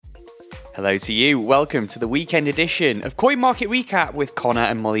Hello to you. Welcome to the weekend edition of Coin Market Recap with Connor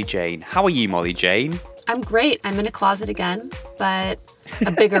and Molly Jane. How are you, Molly Jane? I'm great. I'm in a closet again, but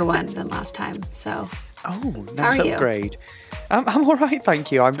a bigger one than last time. So, nice upgrade. I'm all right,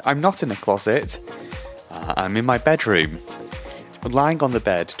 thank you. I'm not in a closet. I'm in my bedroom. I'm lying on the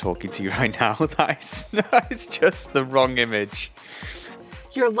bed talking to you right now. That is just the wrong image.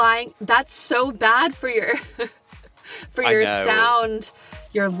 You're lying. That's so bad for your sound,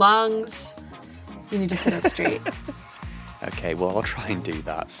 your lungs. You need to sit up straight. Okay, well, I'll try and do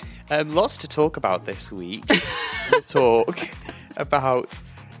that. Lots to talk about this week. We'll talk about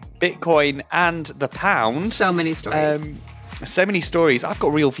Bitcoin and the pound. So many stories. I've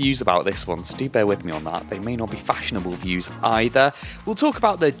got real views about this one, so do bear with me on that. They may not be fashionable views either. We'll talk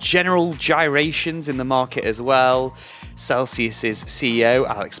about the general gyrations in the market as well. Celsius's CEO,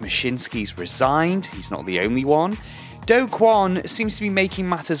 Alex Mashinsky's resigned. He's not the only one. Do Kwon seems to be making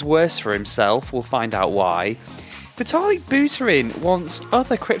matters worse for himself. We'll find out why. Vitalik Buterin wants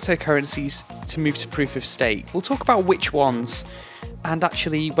other cryptocurrencies to move to proof of stake. We'll talk about which ones and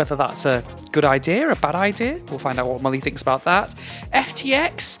actually whether that's a good idea or a bad idea. We'll find out what Molly thinks about that.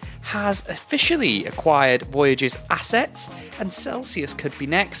 FTX has officially acquired Voyager's assets and Celsius could be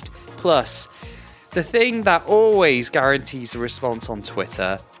next. Plus, the thing that always guarantees a response on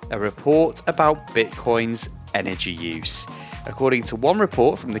Twitter, a report about Bitcoin's energy use. According to one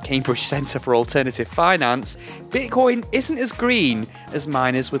report from the Cambridge Centre for Alternative Finance, Bitcoin isn't as green as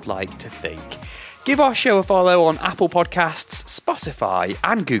miners would like to think. Give our show a follow on Apple Podcasts, Spotify,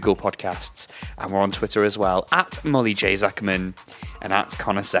 and Google Podcasts. And we're on Twitter as well, at Molly J. Zuckerman and at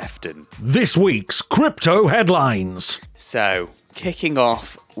Connor Sefton. This week's crypto headlines. So, kicking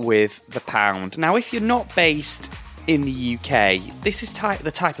off with the pound. Now, if you're not based in the UK, this is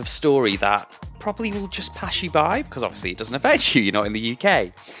the type of story that probably will just pass you by, because obviously it doesn't affect you, you're not in the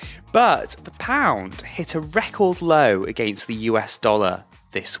UK. But the pound hit a record low against the US dollar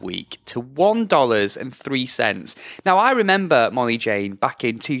this week to $1.03. Now, I remember, Molly Jane, back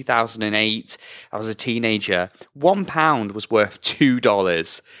in 2008, I was a teenager, £1 was worth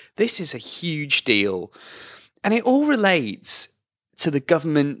 $2. This is a huge deal. And it all relates to the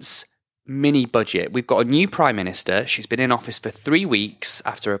government's mini budget. We've got a new Prime Minister. She's been in office for 3 weeks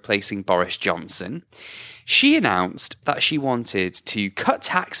after replacing Boris Johnson. She announced that she wanted to cut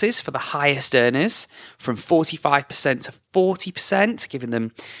taxes for the highest earners from 45% to 40%, giving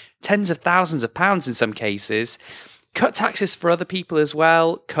them tens of thousands of pounds in some cases. Cut taxes for other people as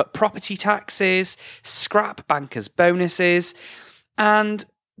well, cut property taxes, scrap bankers' bonuses. And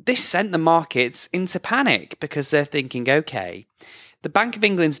this sent the markets into panic because they're thinking, okay, the Bank of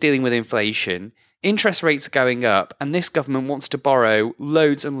England's dealing with inflation, interest rates are going up, and this government wants to borrow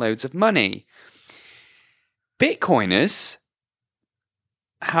loads and loads of money. Bitcoiners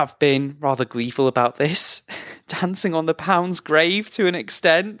have been rather gleeful about this, dancing on the pound's grave to an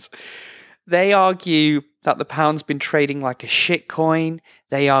extent. They argue that the pound's been trading like a shitcoin.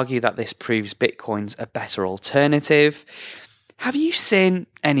 They argue that this proves Bitcoin's a better alternative. Have you seen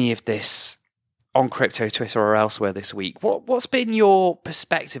any of this on crypto Twitter or elsewhere this week? What's been your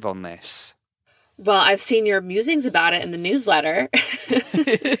perspective on this? Well, I've seen your musings about it in the newsletter.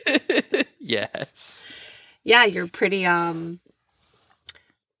 Yes. Yeah, you're pretty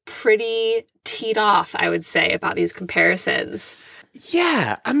teed off, I would say, about these comparisons.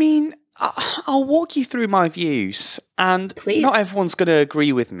 Yeah, I mean, I'll walk you through my views, and Please. Not everyone's going to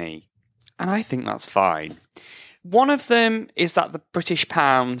agree with me, and I think that's fine. One of them is that the British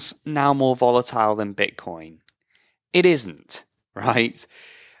pound's now more volatile than Bitcoin. It isn't, right?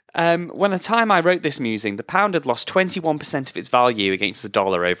 When the time I wrote this musing, the pound had lost 21% of its value against the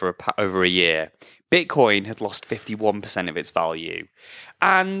dollar over a year. Bitcoin had lost 51% of its value.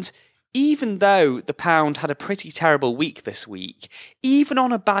 And even though the pound had a pretty terrible week this week, even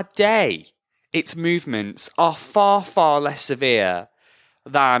on a bad day, its movements are far, far less severe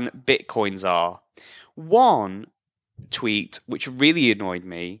than Bitcoin's are. One tweet, which really annoyed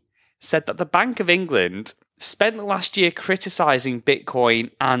me, said that the Bank of England spent the last year criticising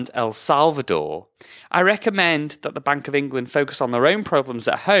Bitcoin and El Salvador. I recommend that the Bank of England focus on their own problems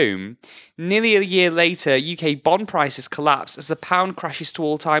at home. Nearly a year later, UK bond prices collapse as the pound crashes to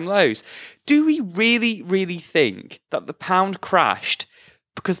all-time lows. Do we really, really think that the pound crashed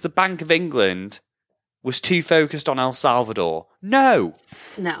because the Bank of England was too focused on El Salvador? No.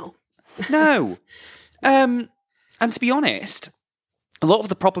 No. And to be honest, a lot of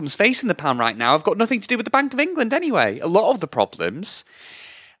the problems facing the pound right now have got nothing to do with the Bank of England anyway. A lot of the problems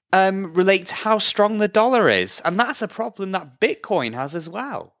relate to how strong the dollar is. And that's a problem that Bitcoin has as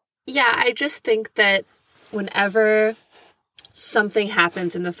well. Yeah, I just think that whenever something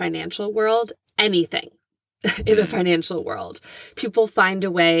happens in the financial world, anything in the financial world, people find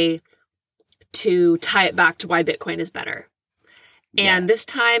a way to tie it back to why Bitcoin is better. And this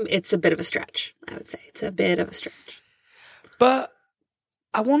time it's a bit of a stretch, I would say. It's a bit of a stretch. But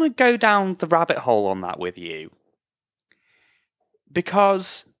I want to go down the rabbit hole on that with you.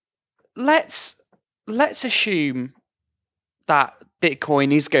 Because let's assume that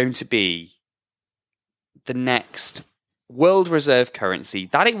Bitcoin is going to be the next world reserve currency,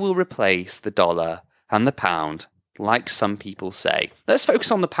 that it will replace the dollar and the pound, like some people say. Let's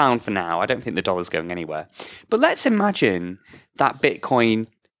focus on the pound for now. I don't think the dollar's going anywhere. But let's imagine that Bitcoin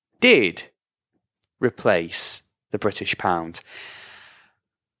did replace the British pound.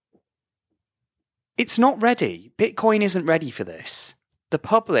 It's not ready. Bitcoin isn't ready for this. The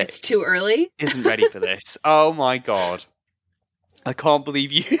public... It's too early? ...isn't ready for this. Oh my God. I can't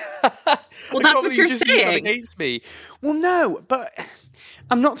believe you... Well, that's what you're saying. Against me. Well, no, but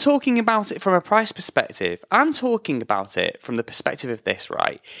I'm not talking about it from a price perspective. I'm talking about it from the perspective of this,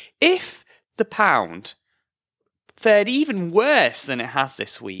 right? If the pound fared even worse than it has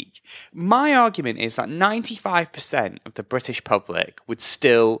this week, my argument is that 95% of the British public would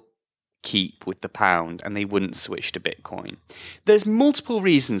still keep with the pound and they wouldn't switch to Bitcoin. There's multiple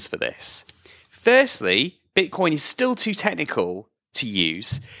reasons for this. Firstly, Bitcoin is still too technical to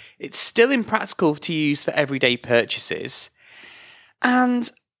use. It's still impractical to use for everyday purchases.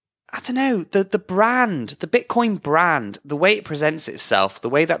 And I don't know, the brand, the Bitcoin brand, the way it presents itself, the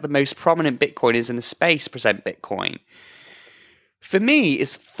way that the most prominent Bitcoiners in the space present Bitcoin, for me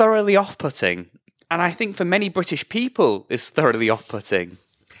is thoroughly off-putting. And I think for many British people is thoroughly off-putting.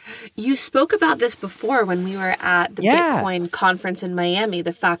 You spoke about this before when we were at the Bitcoin conference in Miami,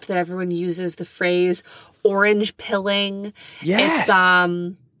 the fact that everyone uses the phrase orange pilling. Yes.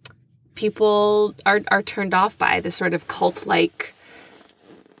 It's, people are turned off by this sort of cult-like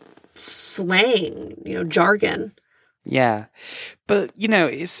slang, jargon. Yeah. But,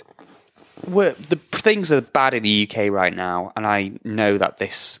 the things are bad in the UK right now, and I know that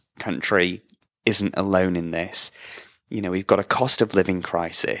this country isn't alone in this. We've got a cost of living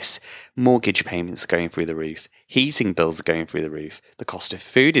crisis, mortgage payments are going through the roof, heating bills are going through the roof, the cost of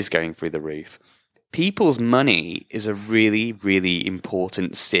food is going through the roof. People's money is a really, really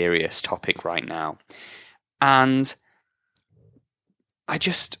important, serious topic right now. And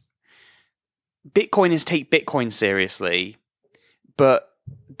Bitcoiners take Bitcoin seriously, but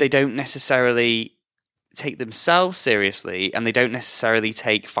they don't necessarily take themselves seriously, and they don't necessarily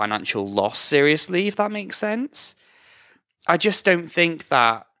take financial loss seriously, if that makes sense. I just don't think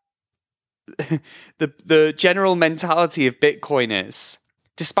that the general mentality of Bitcoiners,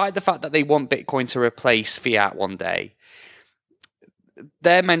 despite the fact that they want Bitcoin to replace fiat one day,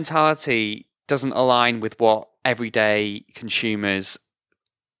 their mentality doesn't align with what everyday consumers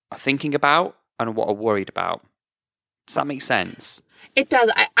are thinking about and what are worried about. Does that make sense? It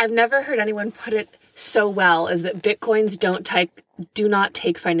does. I've never heard anyone put it so well as that Bitcoins do not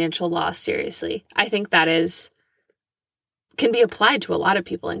take financial loss seriously. I think that can be applied to a lot of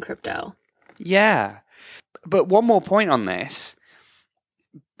people in crypto. Yeah. But one more point on this.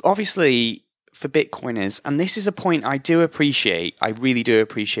 Obviously, for Bitcoiners, and this is a point I really do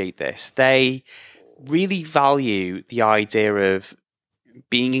appreciate this, they really value the idea of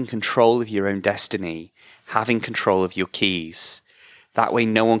being in control of your own destiny, having control of your keys. That way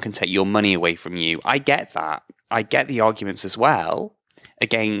no one can take your money away from you. I get that. I get the arguments as well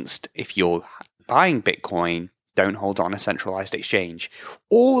against, if you're buying Bitcoin, don't hold on a centralized exchange.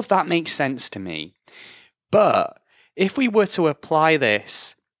 All of that makes sense to me. But if we were to apply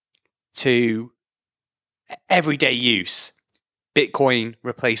this to everyday use, Bitcoin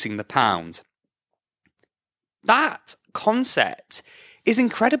replacing the pound, that concept is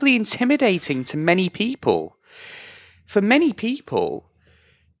incredibly intimidating to many people. For many people,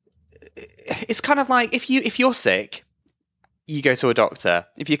 it's kind of like if you're sick, you go to a doctor.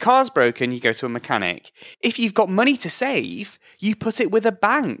 If your car's broken, you go to a mechanic. If you've got money to save, you put it with a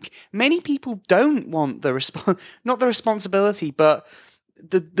bank. Many people don't want not the responsibility, but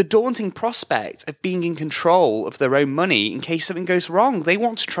the daunting prospect of being in control of their own money in case something goes wrong. They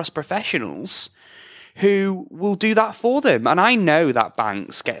want to trust professionals who will do that for them. And I know that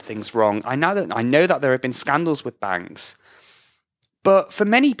banks get things wrong. I know that there have been scandals with banks. But for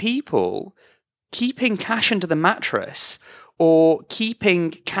many people, keeping cash under the mattress or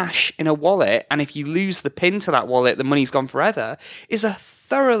keeping cash in a wallet, and if you lose the PIN to that wallet, the money's gone forever, is a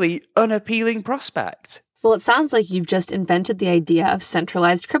thoroughly unappealing prospect. Well, it sounds like you've just invented the idea of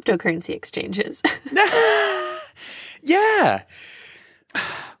centralized cryptocurrency exchanges. Yeah.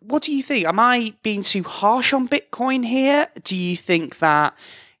 what do you think? Am I being too harsh on Bitcoin here? Do you think that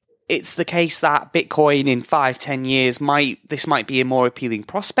it's the case that Bitcoin in 5-10 years might be a more appealing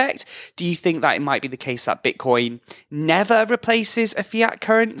prospect? Do you think that it might be the case that Bitcoin never replaces a fiat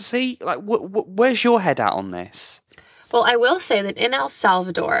currency? Like, where's your head at on this? Well, I will say that in El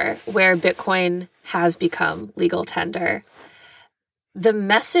Salvador, where Bitcoin has become legal tender, the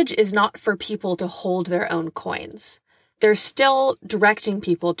message is not for people to hold their own coins. They're still directing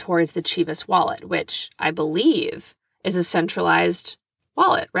people towards the Chivas wallet, which I believe is a centralized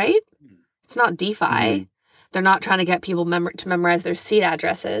wallet, right? It's not DeFi. Mm-hmm. They're not trying to get people to memorize their seed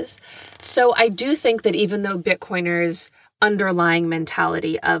addresses. So I do think that even though Bitcoiners' underlying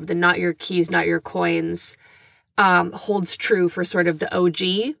mentality of the not your keys, not your coins holds true for sort of the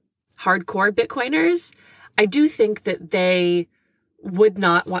OG hardcore Bitcoiners, I do think that they would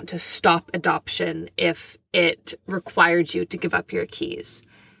not want to stop adoption if it required you to give up your keys.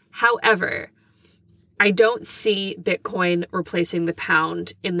 However, I don't see Bitcoin replacing the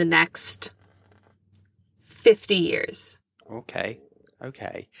pound in the next 50 years. Okay.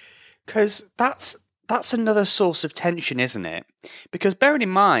 Because that's another source of tension, isn't it? Because bearing in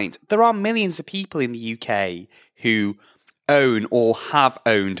mind, there are millions of people in the UK who own or have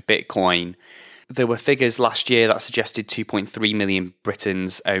owned Bitcoin. There were figures last year that suggested 2.3 million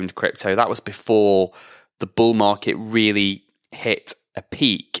Britons owned crypto. That was before the bull market really hit a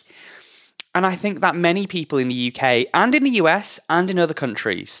peak. And I think that many people in the UK and in the US and in other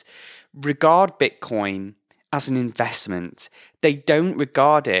countries regard Bitcoin as an investment. They don't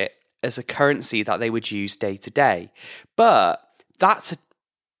regard it as a currency that they would use day to day. But that's a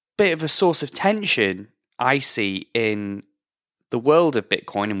bit of a source of tension I see in the world of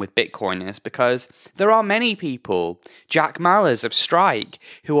Bitcoin and with Bitcoiners, because there are many people, Jack Mallers of Strike,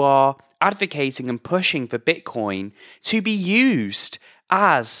 who are advocating and pushing for Bitcoin to be used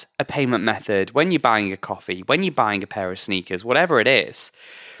as a payment method when you're buying a coffee, when you're buying a pair of sneakers, whatever it is.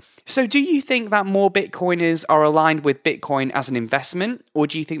 So do you think that more Bitcoiners are aligned with Bitcoin as an investment, or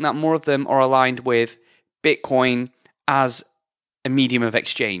do you think that more of them are aligned with Bitcoin as a medium of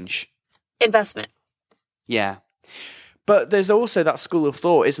exchange? Investment. Yeah. But there's also that school of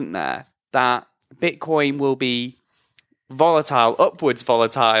thought, isn't there, that Bitcoin will be volatile, upwards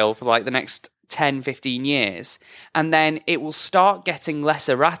volatile for like the next 10, 15 years, and then it will start getting less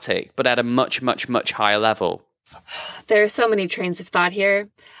erratic, but at a much, much, much higher level. There are so many trains of thought here.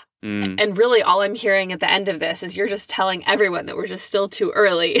 And really all I'm hearing at the end of this is you're just telling everyone that we're just still too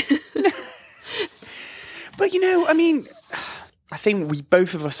early. But, I think we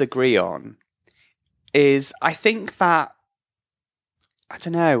both of us agree on is I think that, I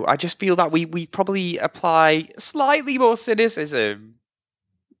don't know, I just feel that we probably apply slightly more cynicism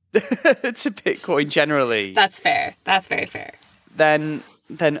to Bitcoin generally. That's fair. That's very fair. Than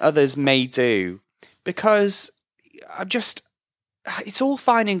others may do. Because it's all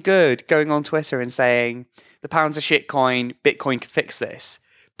fine and good going on Twitter and saying the pound's a shitcoin, Bitcoin can fix this.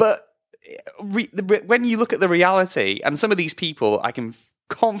 But when you look at the reality, and some of these people, I can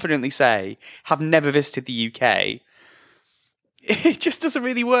confidently say, have never visited the UK, it just doesn't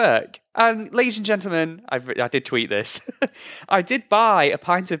really work. And ladies and gentlemen, I did tweet this. I did buy a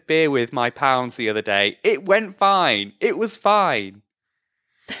pint of beer with my pounds the other day. It went fine. It was fine.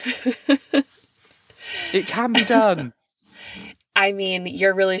 It can be done. I mean,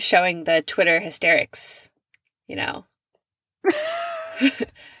 you're really showing the Twitter hysterics,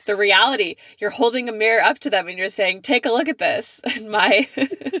 The reality. You're holding a mirror up to them and you're saying, take a look at this. And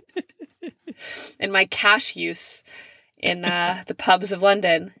my cash use in the pubs of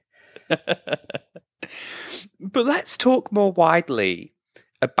London. But let's talk more widely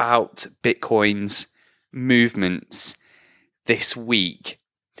about Bitcoin's movements this week.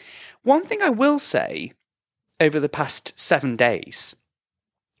 One thing I will say over the past 7 days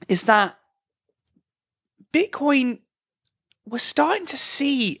is that Bitcoin was starting to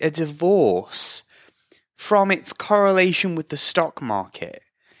see a divorce from its correlation with the stock market.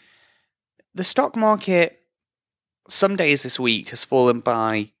 The stock market some days this week has fallen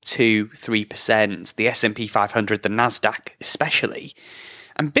by 2-3%, the S&P 500, the Nasdaq especially,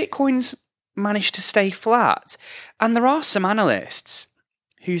 and Bitcoin's managed to stay flat. And there are some analysts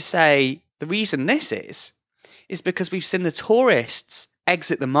who say the reason this is because we've seen the tourists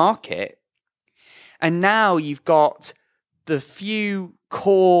exit the market, and now you've got the few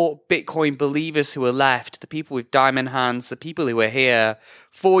core Bitcoin believers who are left, the people with diamond hands, the people who were here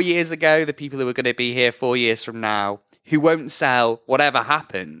 4 years ago, the people who are going to be here 4 years from now, who won't sell whatever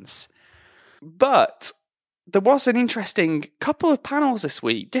happens. But there was an interesting couple of panels this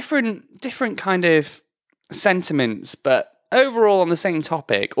week, different kind of sentiments, but overall on the same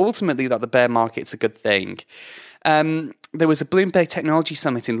topic, ultimately that the bear market's a good thing. There was a Bloomberg Technology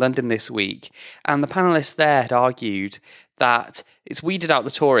Summit in London this week, and the panelists there had argued that it's weeded out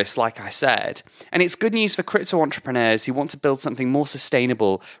the tourists, like I said, and it's good news for crypto entrepreneurs who want to build something more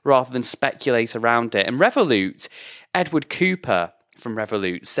sustainable rather than speculate around it. And Revolut, Edward Cooper from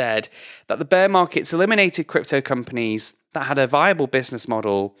Revolut, said that the bear market's eliminated crypto companies that had a viable business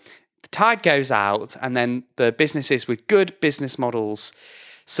model. The tide goes out, and then the businesses with good business models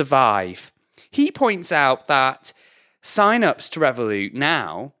survive. He points out that sign-ups to Revolut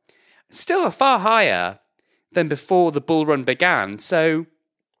now still are far higher than before the bull run began. So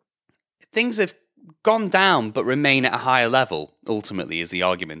things have gone down but remain at a higher level, ultimately, is the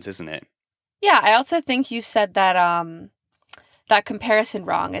argument, isn't it? Yeah, I also think you said that that comparison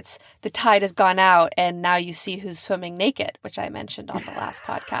wrong. It's the tide has gone out and now you see who's swimming naked, which I mentioned on the last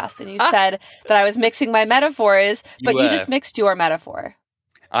podcast. And you said that I was mixing my metaphors, but you just mixed your metaphor.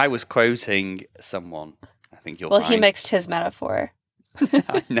 I was quoting someone. I think you'll Well, he mixed his metaphor.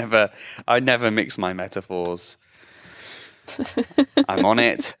 I never mix my metaphors. I'm on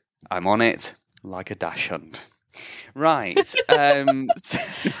it like a dachshund. Right. So...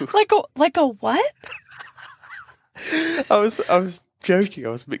 Like a what? I was joking. I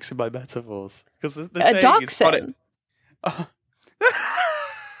was mixing my metaphors because the a dachshund.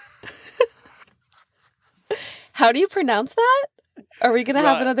 How do you pronounce that? Are we going to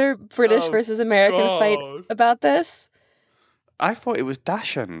have another British versus American fight about this? I thought it was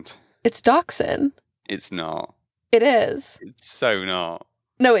dachshund. It's dachshund. It's not. It is. It's so not.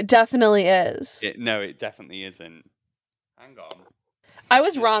 No, it definitely is. No, it definitely isn't. Hang on. I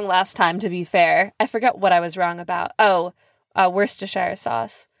was wrong last time, to be fair. I forget what I was wrong about. Oh, Worcestershire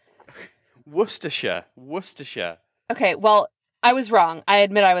sauce. Worcestershire. Okay, well, I was wrong. I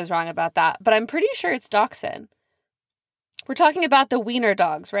admit I was wrong about that. But I'm pretty sure it's dachshund. We're talking about the wiener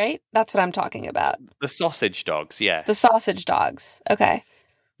dogs, right? That's what I'm talking about. The sausage dogs, yes. The sausage dogs. Okay.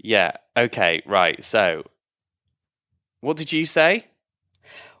 Yeah, okay, right. So, what did you say?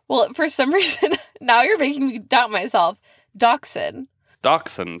 Well, for some reason, now you're making me doubt myself. Dachshund.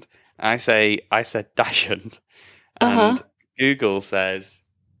 Dachshund. I said dachshund. And Google says...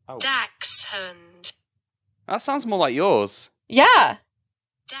 Oh. Dachshund. That sounds more like yours. Yeah.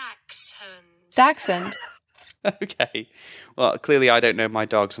 Dachshund. Okay. Well, clearly I don't know my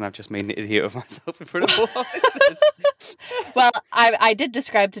dogs and I've just made an idiot of myself in front of all of this. Well, I did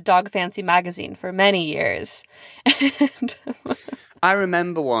describe to Dog Fancy magazine for many years. I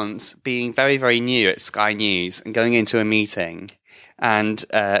remember once being very, very new at Sky News and going into a meeting and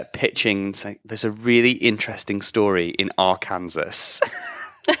pitching, saying, there's a really interesting story in Arkansas.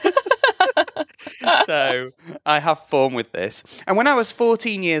 So I have fun with this. And when I was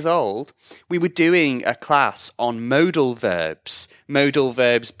 14 years old, we were doing a class on modal verbs. Modal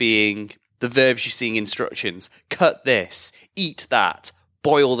verbs being the verbs you see in instructions. Cut this, eat that,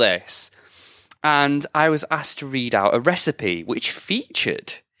 boil this. And I was asked to read out a recipe which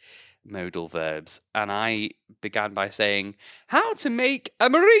featured modal verbs. And I began by saying, how to make a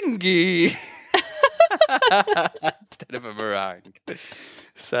meringue instead of a meringue.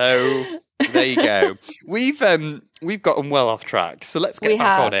 So there you go. We've gotten well off track, so let's get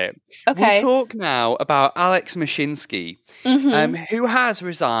back on it. Okay. We'll talk now about Alex Mashinsky, who has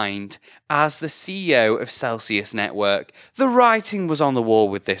resigned as the CEO of Celsius Network. The writing was on the wall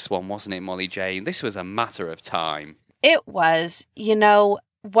with this one, wasn't it, Molly Jane? This was a matter of time. It was. You know,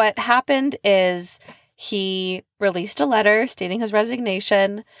 what happened is he released a letter stating his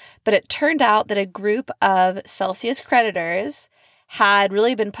resignation, but it turned out that a group of Celsius creditors had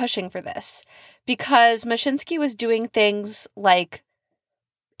really been pushing for this because Mashinsky was doing things like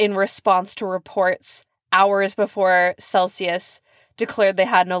in response to reports hours before Celsius declared they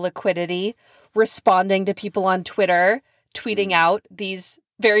had no liquidity, responding to people on Twitter, tweeting out these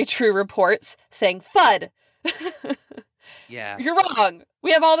very true reports saying, FUD! Yeah. You're wrong!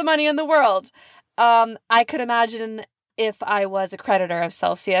 We have all the money in the world! I could imagine if I was a creditor of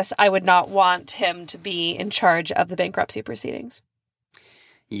Celsius, I would not want him to be in charge of the bankruptcy proceedings.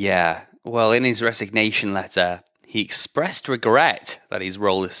 Yeah. Well, in his resignation letter, he expressed regret that his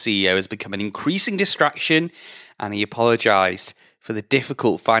role as CEO has become an increasing distraction, and he apologised for the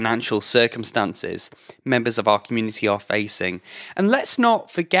difficult financial circumstances members of our community are facing. And let's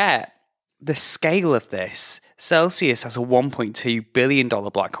not forget the scale of this. Celsius has a $1.2 billion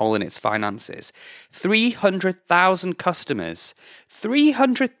black hole in its finances. 300,000 customers.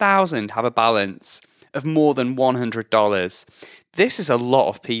 300,000 have a balance of more than $100. This is a lot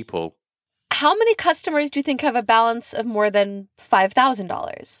of people. How many customers do you think have a balance of more than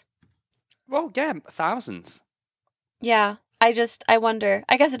 $5,000? Well, yeah, thousands. Yeah. I wonder.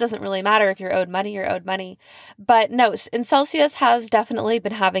 I guess it doesn't really matter if you're owed money, you're owed money. But no, and Celsius has definitely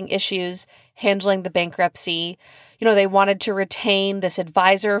been having issues handling the bankruptcy. You know, they wanted to retain this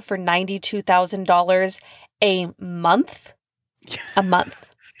advisor for $92,000 a month. A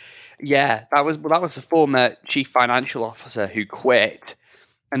month. Yeah, that was the former chief financial officer who quit.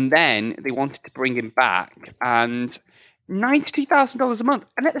 And then they wanted to bring him back, and $92,000 a month.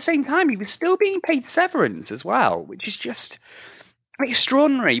 And at the same time, he was still being paid severance as well, which is just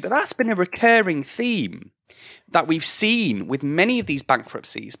extraordinary. But that's been a recurring theme that we've seen with many of these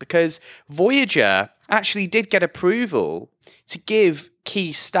bankruptcies, because Voyager actually did get approval to give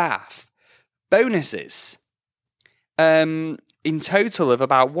key staff bonuses in total of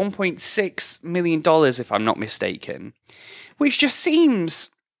about $1.6 million, if I'm not mistaken, which just seems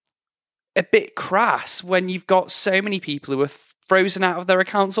a bit crass when you've got so many people who are frozen out of their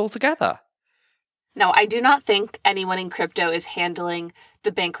accounts altogether. No, I do not think anyone in crypto is handling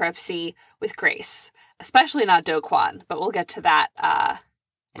the bankruptcy with grace, especially not Do Kwon, but we'll get to that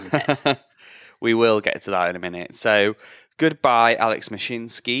in a bit. We will get to that in a minute. So, goodbye, Alex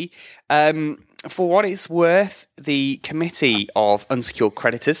Mashinsky. For what it's worth, the Committee of Unsecured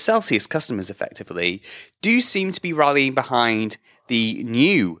Creditors, Celsius customers effectively, do seem to be rallying behind the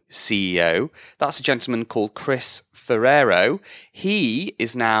new CEO. That's a gentleman called Chris Ferrero. He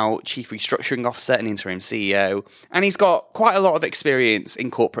is now Chief Restructuring Officer and Interim CEO, and he's got quite a lot of experience in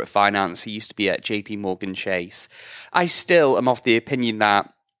corporate finance. He used to be at JP Morgan Chase. I still am of the opinion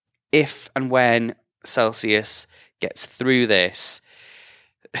that if and when Celsius gets through this,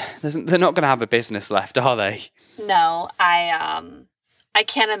 they're not going to have a business left, are they? No, I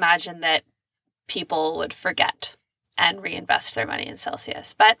can't imagine that people would forget and reinvest their money in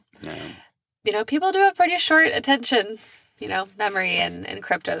Celsius. But, people do have pretty short attention, memory in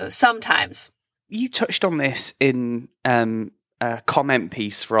crypto sometimes. You touched on this in a comment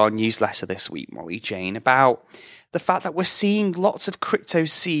piece for our newsletter this week, Molly Jane, about the fact that we're seeing lots of crypto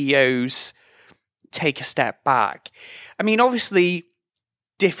CEOs take a step back. I mean, obviously,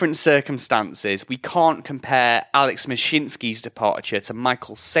 different circumstances. We can't compare Alex Mashinsky's departure to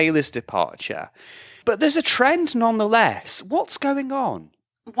Michael Saylor's departure. But there's a trend nonetheless. What's going on?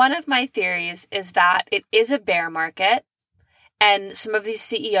 One of my theories is that it is a bear market, and some of these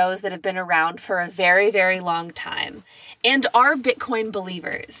CEOs that have been around for a very, very long time and are Bitcoin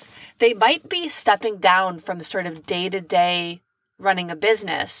believers, they might be stepping down from sort of day-to-day running a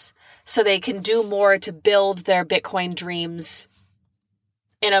business so they can do more to build their Bitcoin dreams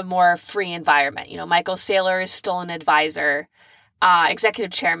in a more free environment. Michael Saylor is still an advisor,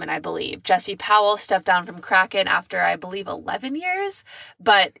 executive chairman, I believe. Jesse Powell stepped down from Kraken after, I believe, 11 years,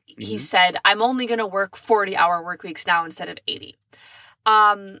 but he said, I'm only going to work 40-hour work weeks now instead of 80.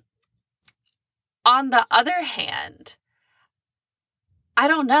 On the other hand, I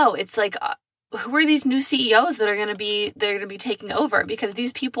don't know. It's like, who are these new CEOs that are going to be taking over? Because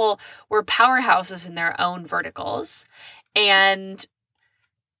these people were powerhouses in their own verticals, and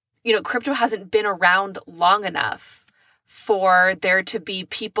crypto hasn't been around long enough for there to be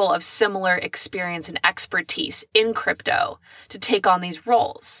people of similar experience and expertise in crypto to take on these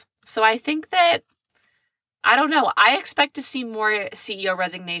roles. So I think that, I don't know, I expect to see more CEO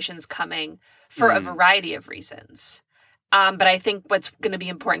resignations coming for a variety of reasons. But I think what's going to be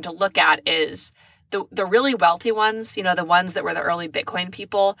important to look at is the really wealthy ones, the ones that were the early Bitcoin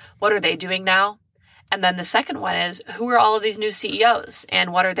people. What are they doing now? And then the second one is, who are all of these new CEOs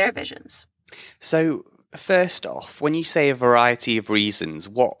and what are their visions? So first off, when you say a variety of reasons,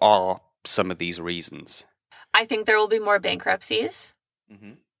 what are some of these reasons? I think there will be more bankruptcies.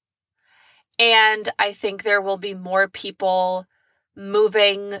 Mm-hmm. And I think there will be more people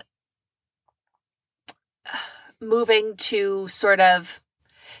moving to sort of,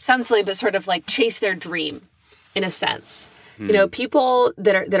 sounds silly, but sort of like chase their dream in a sense. People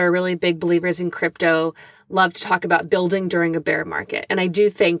that are really big believers in crypto love to talk about building during a bear market. And I do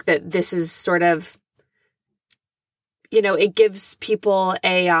think that this is sort of, it gives people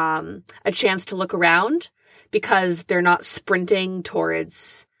a chance to look around because they're not sprinting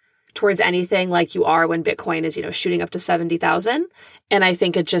towards anything like you are when Bitcoin is, shooting up to 70,000. And I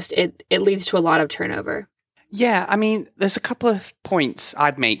think it leads to a lot of turnover. Yeah, I mean, there's a couple of points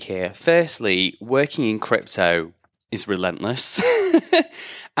I'd make here. Firstly, working in crypto is relentless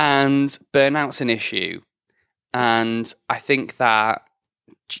and burnout's an issue. And I think that,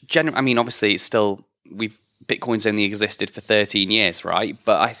 obviously it's still, Bitcoin's only existed for 13 years, right?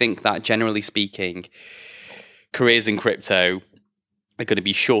 But I think that generally speaking, careers in crypto are going to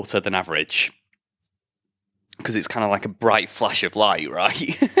be shorter than average because it's kind of like a bright flash of light,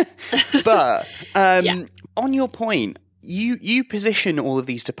 right? But on your point, you position all of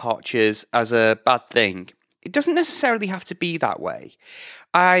these departures as a bad thing. It doesn't necessarily have to be that way.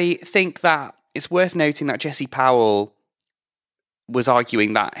 I think that it's worth noting that Jesse Powell was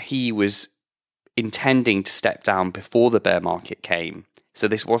arguing that he was intending to step down before the bear market came. So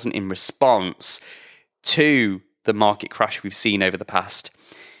this wasn't in response to the market crash we've seen over the past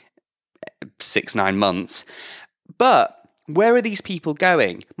 6-9 months. But where are these people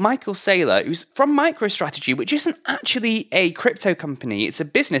going? Michael Saylor, who's from MicroStrategy, which isn't actually a crypto company, it's a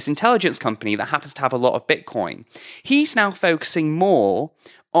business intelligence company that happens to have a lot of Bitcoin. He's now focusing more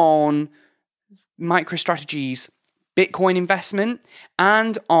on MicroStrategy's Bitcoin investment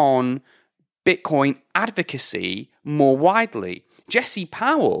and on Bitcoin advocacy more widely. Jesse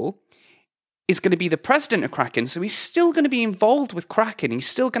Powell is going to be the president of Kraken, so he's still going to be involved with Kraken. He's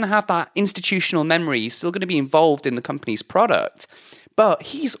still going to have that institutional memory. He's still going to be involved in the company's product. But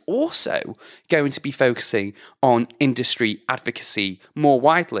he's also going to be focusing on industry advocacy more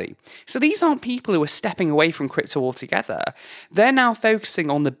widely. So these aren't people who are stepping away from crypto altogether. They're now focusing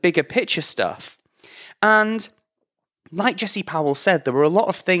on the bigger picture stuff. And like Jesse Powell said, there were a lot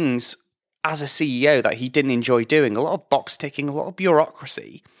of things as a CEO that he didn't enjoy doing, a lot of box ticking, a lot of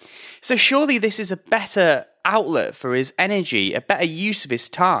bureaucracy. So surely this is a better outlet for his energy, a better use of his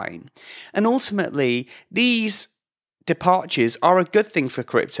time. And ultimately, these departures are a good thing for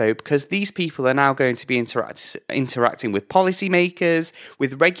crypto because these people are now going to be interacting with policymakers,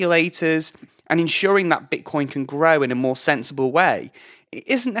 with regulators, and ensuring that Bitcoin can grow in a more sensible way. It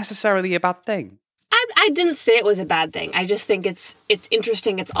isn't necessarily a bad thing. I didn't say it was a bad thing. I just think it's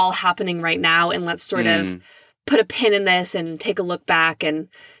interesting. It's all happening right now, and let's sort of put a pin in this and take a look back and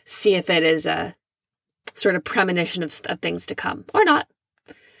see if it is a sort of premonition of things to come or not.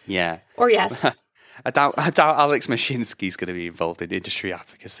 Yeah. Or yes. I doubt Alex Mashinsky's going to be involved in industry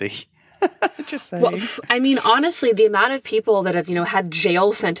advocacy. Just saying. Well, I mean, honestly, the amount of people that have, had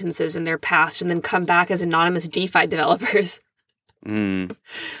jail sentences in their past and then come back as anonymous DeFi developers. We don't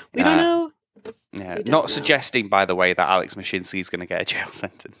know. Yeah, not suggesting, by the way, that Alex Mashinsky is going to get a jail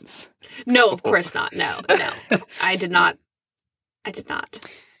sentence. No, of course not. No. I did not. Bit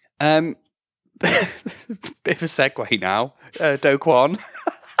of a segue now. Do Kwon.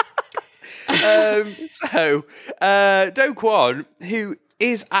 Do Kwon, who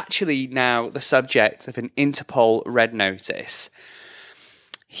is actually now the subject of an Interpol red notice.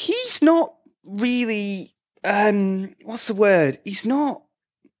 He's not really, what's the word? He's not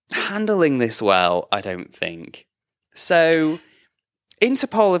handling this well, I don't think. So,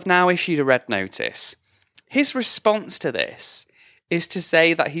 Interpol have now issued a red notice. His response to this is to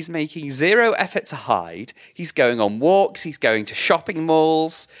say that he's making zero effort to hide. He's going on walks, he's going to shopping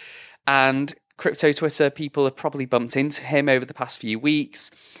malls, and crypto Twitter people have probably bumped into him over the past few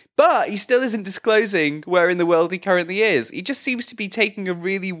weeks. But he still isn't disclosing where in the world he currently is. He just seems to be taking a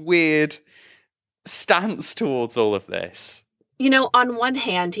really weird stance towards all of this. On one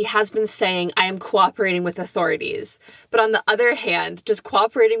hand, he has been saying, I am cooperating with authorities. But on the other hand, does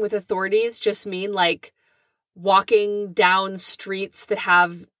cooperating with authorities just mean like walking down streets that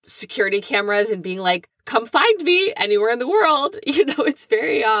have security cameras and being like, come find me anywhere in the world? It's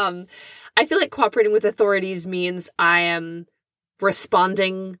very, I feel like cooperating with authorities means I am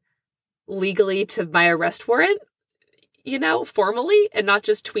responding legally to my arrest warrant. Formally, and not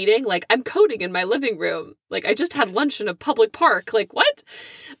just tweeting, like, I'm coding in my living room. Like, I just had lunch in a public park. Like, what?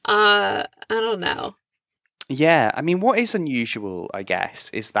 I don't know. Yeah, I mean, what is unusual, I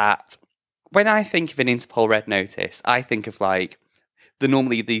guess, is that when I think of an Interpol red notice, I think of, like,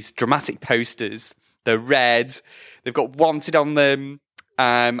 normally these dramatic posters. They're red. They've got wanted on them.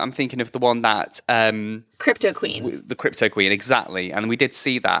 I'm thinking of the one that... Crypto Queen. The Crypto Queen, exactly. And we did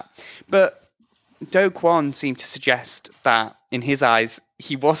see that. But Do Kwon seemed to suggest that, in his eyes,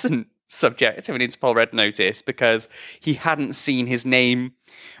 he wasn't subject to an Interpol red notice because he hadn't seen his name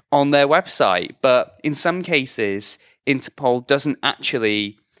on their website. But in some cases, Interpol doesn't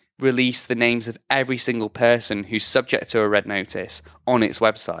actually release the names of every single person who's subject to a red notice on its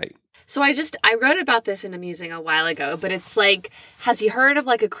website. So I wrote about this in Amusing a while ago, but it's like, has he heard of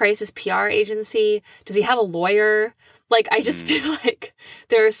like a crisis PR agency? Does he have a lawyer? Like, I just feel like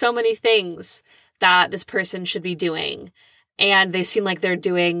there are so many things that this person should be doing, and they seem like they're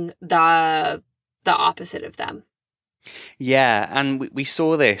doing the opposite of them. Yeah, and we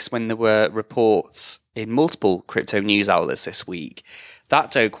saw this when there were reports in multiple crypto news outlets this week that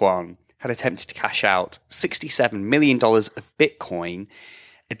Do Kwon had attempted to cash out $67 million of Bitcoin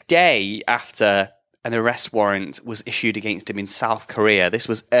a day after an arrest warrant was issued against him in South Korea. This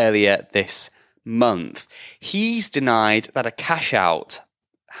was earlier this month. He's denied that a cash out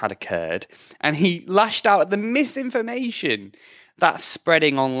had occurred, and he lashed out at the misinformation that's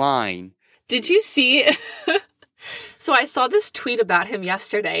spreading online. Did you see? So I saw this tweet about him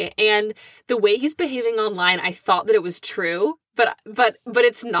yesterday, and the way he's behaving online, I thought that it was true, but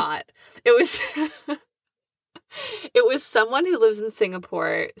it's not. It was it was someone who lives in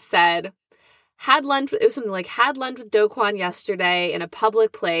Singapore said, it was something like, had lunch with Do Kwon yesterday in a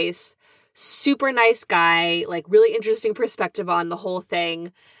public place. Super nice guy, like really interesting perspective on the whole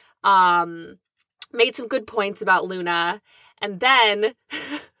thing. Made some good points about Luna. And then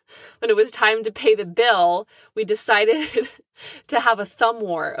when it was time to pay the bill, we decided to have a thumb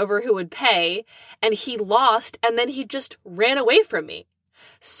war over who would pay. And he lost, and then he just ran away from me.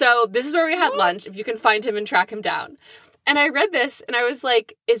 So this is where we had lunch, if you can find him and track him down. And I read this, and I was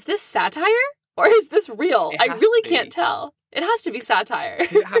like, is this satire? Or is this real? I really can't tell. It has to be satire.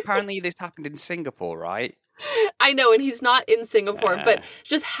 Apparently this happened in Singapore, right? I know, and he's not in Singapore, but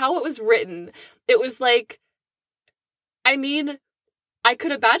just how it was written, it was like, I mean, I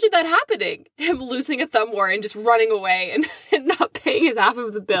could imagine that happening. Him losing a thumb war and just running away and not paying his half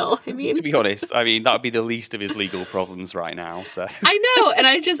of the bill. I mean, to be honest, I mean, that would be the least of his legal problems right now. So I know, and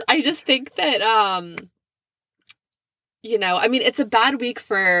I just think that you know, I mean, it's a bad week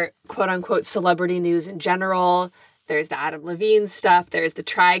for quote unquote celebrity news in general. There's the Adam Levine stuff. There's the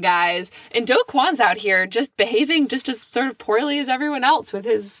Try Guys, and Do Kwon's out here just behaving just as sort of poorly as everyone else with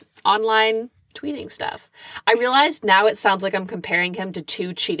his online tweeting stuff. I realized now it sounds like I'm comparing him to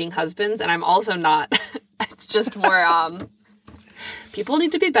two cheating husbands, and I'm also not. It's just more people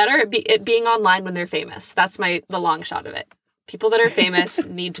need to be better at being online when they're famous. That's the long shot of it. People that are famous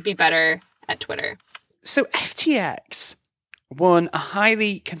need to be better at Twitter. So FTX won a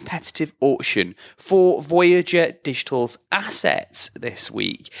highly competitive auction for Voyager Digital's assets this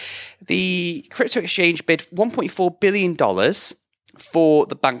week. The crypto exchange bid $1.4 billion for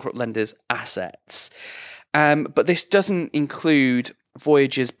the bankrupt lender's assets. But this doesn't include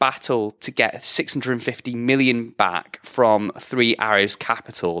Voyager's battle to get $650 million back from Three Arrows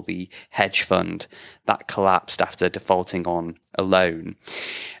Capital, the hedge fund that collapsed after defaulting on a loan.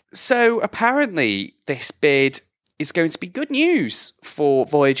 So apparently this bid is going to be good news for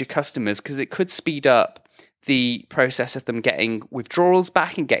Voyager customers because it could speed up the process of them getting withdrawals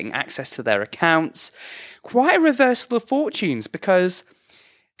back and getting access to their accounts. Quite a reversal of fortunes because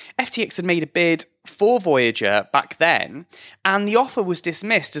FTX had made a bid for Voyager back then, and the offer was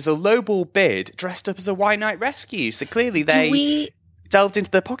dismissed as a lowball bid dressed up as a White Knight rescue. So clearly they delved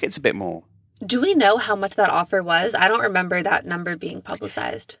into their pockets a bit more. Do we know how much that offer was? I don't remember that number being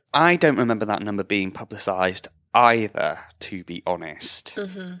publicized. I don't remember that number being publicized either, to be honest.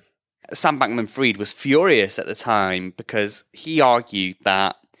 Mm-hmm. Sam Bankman-Fried was furious at the time because he argued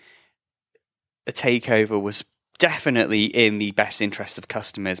that a takeover was definitely in the best interest of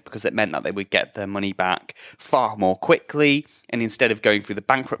customers because it meant that they would get their money back far more quickly. And instead of going through the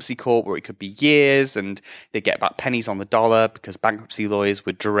bankruptcy court where it could be years and they get back pennies on the dollar because bankruptcy lawyers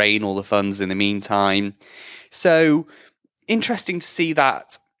would drain all the funds in the meantime. So interesting to see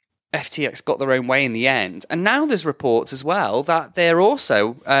that FTX got their own way in the end. And now there's reports as well that they're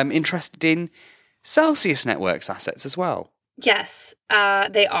also interested in Celsius Networks assets as well. Yes,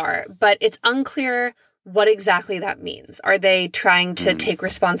 they are. But it's unclear what exactly that means. Are they trying to take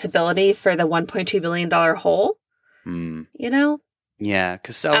responsibility for the $1.2 billion hole? You know? Yeah,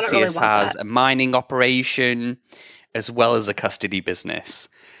 because Celsius has a mining operation as well as a custody business.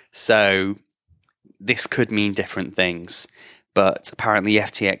 So this could mean different things. But apparently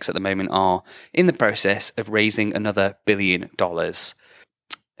FTX at the moment are in the process of raising another $1 billion.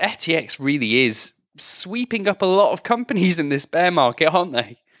 FTX really is sweeping up a lot of companies in this bear market, aren't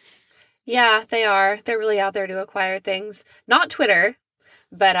they? Yeah, they are. They're really out there to acquire things. Not Twitter,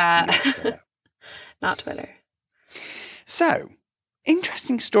 but not Twitter. So,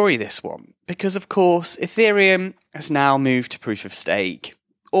 interesting story this one, because of course Ethereum has now moved to proof of stake.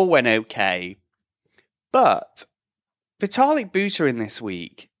 All went okay. But Vitalik Buterin this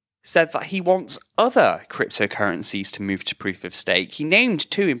week said that he wants other cryptocurrencies to move to proof of stake. He named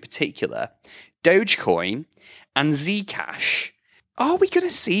two in particular, Dogecoin and Zcash. Are we going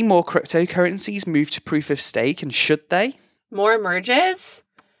to see more cryptocurrencies move to proof of stake, and should they? More merges?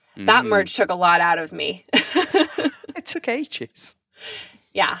 That merge took a lot out of me. It took ages.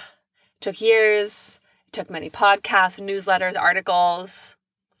 Yeah. It took years. It took many podcasts, newsletters, articles.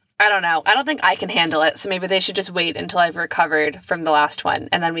 I don't know. I don't think I can handle it, so maybe they should just wait until I've recovered from the last one,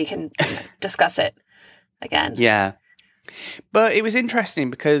 and then we can discuss it again. Yeah. But it was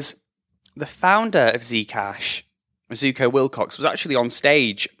interesting because the founder of Zcash, Zuko Wilcox, was actually on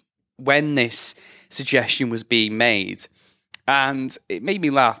stage when this suggestion was being made. And it made me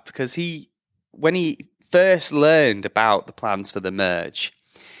laugh because when he first learned about the plans for the merge,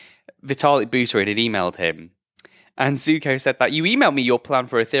 Vitalik Buterin had emailed him. And Zuko said that, you emailed me your plan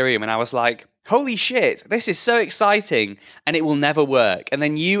for Ethereum. And I was like, holy shit, this is so exciting and it will never work. And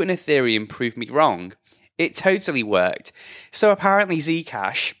then you and Ethereum proved me wrong. It totally worked. So apparently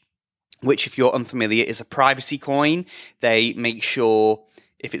Zcash, which if you're unfamiliar is a privacy coin, they make sure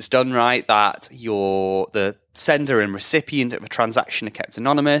if it's done right that the sender and recipient of a transaction are kept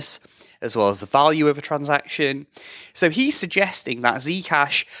anonymous, as well as the value of a transaction. So he's suggesting that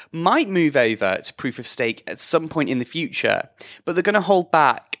Zcash might move over to proof of stake at some point in the future, but they're going to hold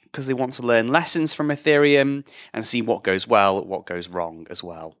back because they want to learn lessons from Ethereum and see what goes well, what goes wrong as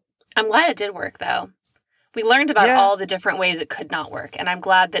well. I'm glad it did work, though. We learned about all the different ways it could not work, and I'm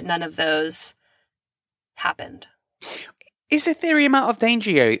glad that none of those happened. Is Ethereum out of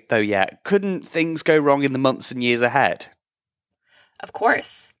danger, though, yet? Couldn't things go wrong in the months and years ahead? Of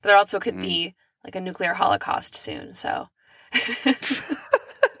course. But there also could be like a nuclear holocaust soon, so.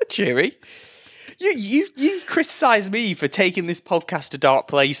 Cheery. You criticize me for taking this podcast to dark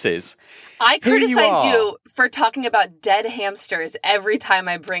places. I criticize you for talking about dead hamsters every time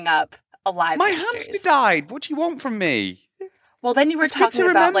I bring up alive My hamsters. hamster died. What do you want from me? Well, then you were It's good to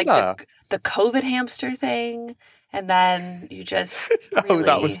talking about like remember. the COVID hamster thing, and then you just really... Oh,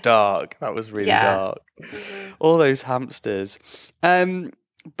 that was dark. That was really dark. Mm-hmm. All those hamsters.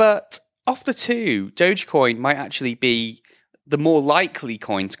 But of the two, Dogecoin might actually be the more likely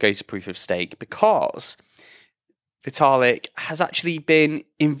coin to go to proof of stake because Vitalik has actually been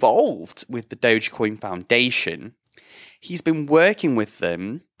involved with the Dogecoin Foundation. He's been working with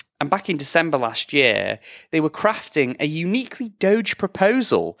them. And back in December last year, they were crafting a uniquely Doge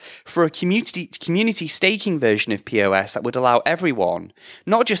proposal for a community staking version of POS that would allow everyone,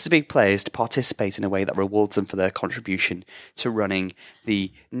 not just the big players, to participate in a way that rewards them for their contribution to running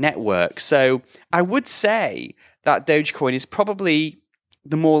the network. So I would say that Dogecoin is probably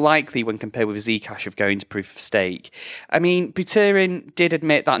the more likely when compared with Zcash of going to proof of stake. I mean, Buterin did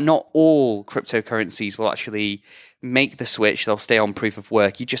admit that not all cryptocurrencies will actually make the switch. They'll stay on proof of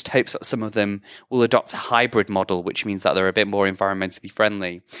work. He just hopes that some of them will adopt a hybrid model, which means that they're a bit more environmentally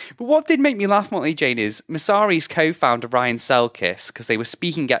friendly. But what did make me laugh, Motley Jane, is Masari's co-founder Ryan Selkis, because they were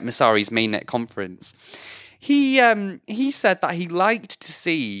speaking at Masari's mainnet conference. He said that he liked to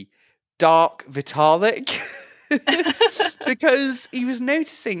see dark Vitalik because he was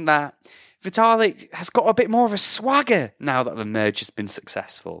noticing that Vitalik has got a bit more of a swagger now that the merge has been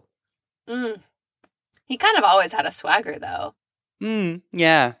successful. He kind of always had a swagger, though.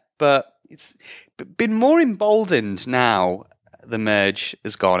 Yeah, but it's been more emboldened now the merge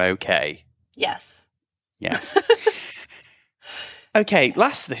has gone okay. Yes. Okay,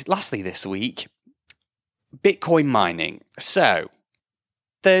 lastly this week, Bitcoin mining. So,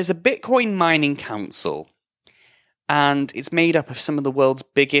 there's a Bitcoin mining council, and it's made up of some of the world's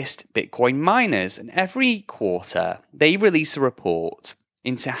biggest Bitcoin miners, and every quarter they release a report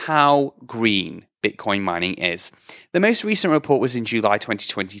into how green Bitcoin mining is. The most recent report was in July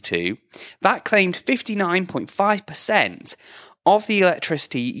 2022. That claimed 59.5% of the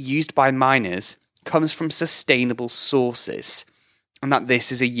electricity used by miners comes from sustainable sources, and that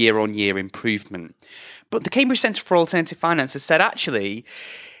this is a year-on-year improvement. But the Cambridge Centre for Alternative Finance has said, actually,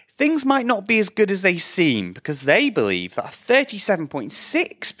 things might not be as good as they seem, because they believe that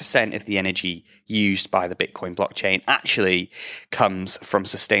 37.6% of the energy used by the Bitcoin blockchain actually comes from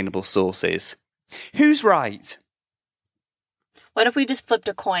sustainable sources. Who's right? What if we just flipped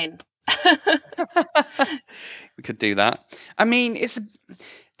a coin? We could do that. I mean,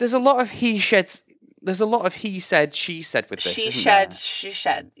 there's a lot of he said, she said with this. She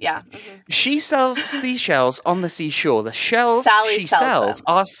shed. Yeah. Mm-hmm. She sells seashells on the seashore. The shells Sally she sells sells them.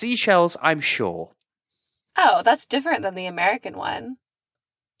 are seashells, I'm sure. Oh, that's different than the American one.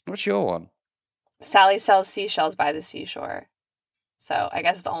 What's your one? Sally sells seashells by the seashore. So I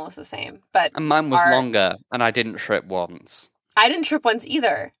guess it's almost the same. But And mine was longer, and I didn't trip once. I didn't trip once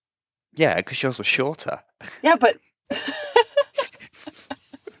either. Yeah, because yours was shorter. Yeah, but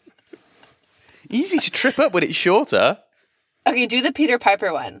Easy to trip up when it's shorter. okay, do the Peter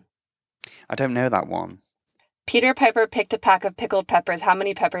Piper one. I don't know that one. Peter Piper picked a pack of pickled peppers. How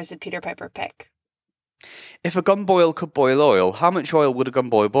many peppers did Peter Piper pick? If a gun boil could boil oil, how much oil would a gun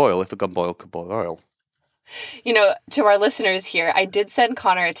boil if a gun boil could boil oil? You know, to our listeners here, I did send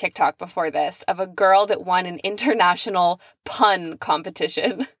Connor a TikTok before this of a girl that won an international pun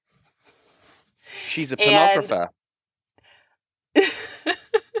competition. She's a pornographer.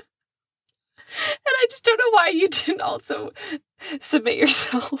 And I just don't know why you didn't also submit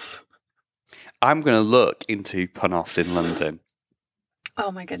yourself. I'm going to look into pun-offs in London.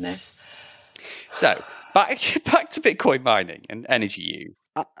 Oh my goodness. So, back to Bitcoin mining and energy use.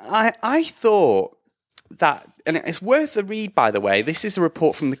 I thought that, and it's worth a read, by the way. This is a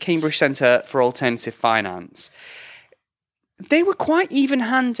report from the Cambridge Centre for Alternative Finance. They were quite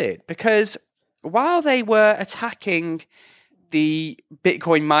even-handed because while they were attacking the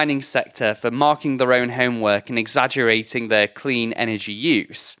Bitcoin mining sector for marking their own homework and exaggerating their clean energy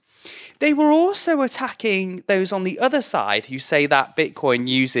use, they were also attacking those on the other side who say that Bitcoin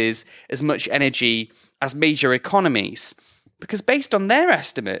uses as much energy as major economies. Because based on their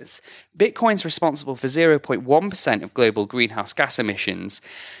estimates, Bitcoin's responsible for 0.1% of global greenhouse gas emissions.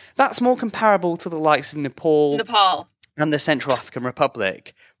 That's more comparable to the likes of Nepal and the Central African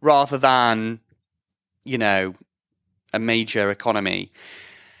Republic, rather than, you know, a major economy.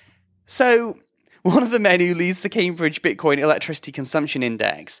 So, one of the men who leads the Cambridge Bitcoin Electricity Consumption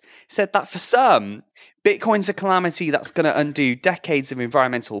Index said that for some, Bitcoin's a calamity that's going to undo decades of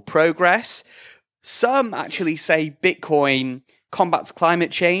environmental progress. Some actually say Bitcoin combats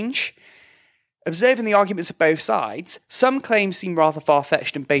climate change. Observing the arguments of both sides, some claims seem rather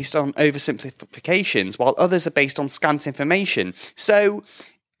far-fetched and based on oversimplifications, while others are based on scant information. So,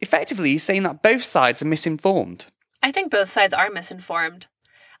 effectively, he's saying that both sides are misinformed. I think both sides are misinformed.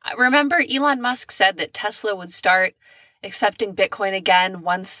 Remember, Elon Musk said that Tesla would start accepting Bitcoin again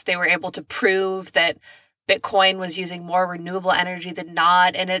once they were able to prove that Bitcoin was using more renewable energy than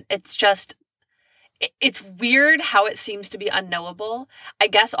not. And it's weird how it seems to be unknowable. I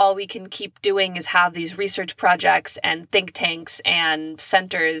guess all we can keep doing is have these research projects and think tanks and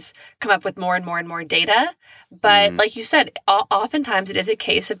centers come up with more and more and more data. But like you said, oftentimes it is a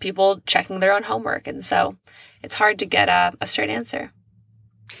case of people checking their own homework. And so it's hard to get a straight answer.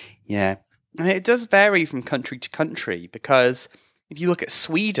 Yeah, and it does vary from country to country, because if you look at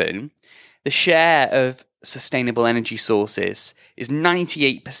Sweden, the share of sustainable energy sources is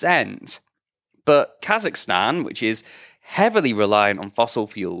 98%. But Kazakhstan, which is heavily reliant on fossil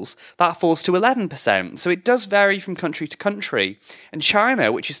fuels, that falls to 11%. So it does vary from country to country. And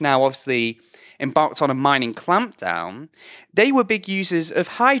China, which is now obviously embarked on a mining clampdown, they were big users of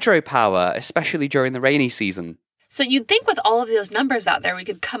hydropower, especially during the rainy season. So you'd think with all of those numbers out there, we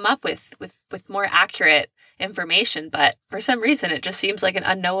could come up with more accurate information. But for some reason, it just seems like an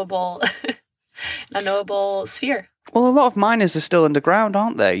unknowable sphere. Well, a lot of miners are still underground,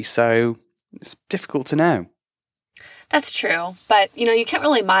 aren't they? So it's difficult to know. That's true. But, you can't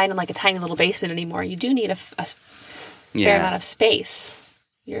really mine in like a tiny little basement anymore. You do need a fair amount of space.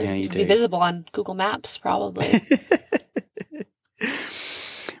 You'd be visible on Google Maps, probably.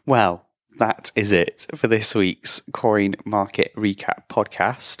 Well, that is it for this week's Coin Market Recap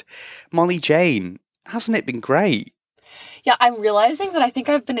podcast. Molly Jane, hasn't it been great? Yeah, I'm realizing that I think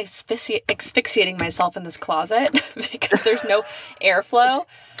I've been asphyxiating myself in this closet because there's no airflow,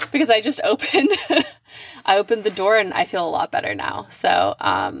 because I just opened the door and I feel a lot better now. So,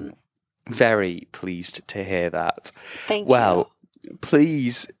 very pleased to hear that. Thank you. Well,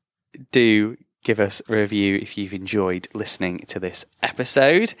 please do give us a review if you've enjoyed listening to this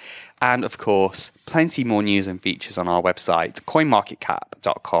episode. And of course, plenty more news and features on our website,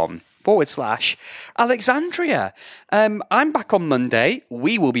 coinmarketcap.com/Alexandria. I'm back on Monday.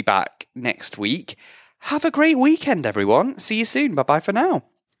 We will be back next week. Have a great weekend, everyone. See you soon. Bye-bye for now.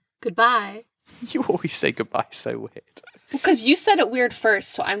 Goodbye. You always say goodbye so weird. Because you said it weird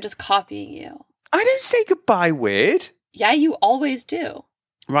first, so I'm just copying you. I don't say goodbye weird. Yeah, you always do.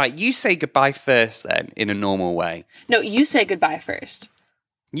 Right, you say goodbye first then, in a normal way. No, you say goodbye first.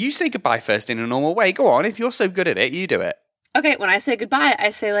 You say goodbye first in a normal way. Go on, if you're so good at it, you do it. Okay, when I say goodbye, I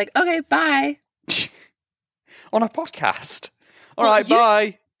say like, okay, bye. On a podcast. All right,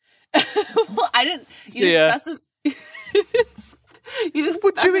 bye. Well, I didn't. You didn't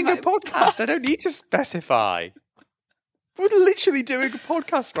We're doing a podcast. I don't need to specify. We're literally doing a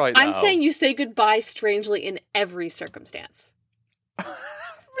podcast right now. I'm saying you say goodbye strangely in every circumstance.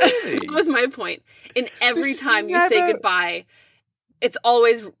 Really? That was my point. In every time you say goodbye, it's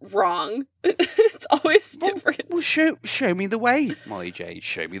always wrong. It's always different. Well, show me the way, Molly Jade.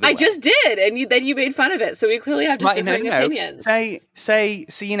 Show me the way. I just did, and then you made fun of it. So we clearly have just differing opinions. Say,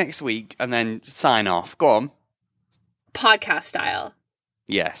 see you next week, and then sign off. Go on. Podcast style.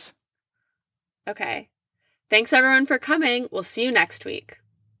 Yes. Okay. Thanks, everyone, for coming. We'll see you next week.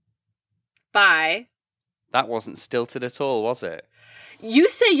 Bye. That wasn't stilted at all, was it? You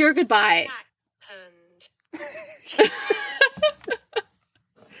say your goodbye.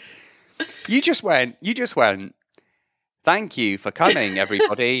 You just went. Thank you for coming,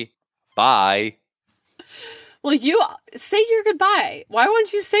 everybody. Bye. Well, you say your goodbye. Why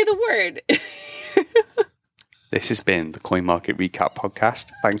won't you say the word? This has been the Coin Market Recap podcast.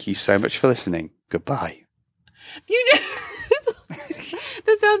 Thank you so much for listening. Goodbye. You did.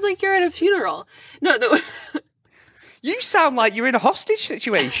 That sounds like you're at a funeral. No, You sound like you're in a hostage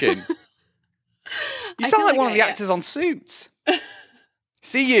situation. You sound like one of the actors on Suits.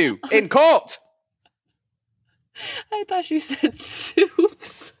 See you in court. I thought you said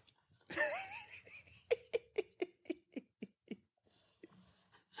soups.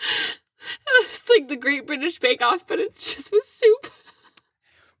 It's like the Great British Bake Off, but it's just with soup.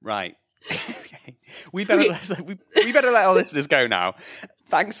 Right. Okay. We better let our listeners go now.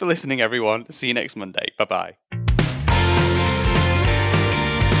 Thanks for listening, everyone. See you next Monday. Bye-bye.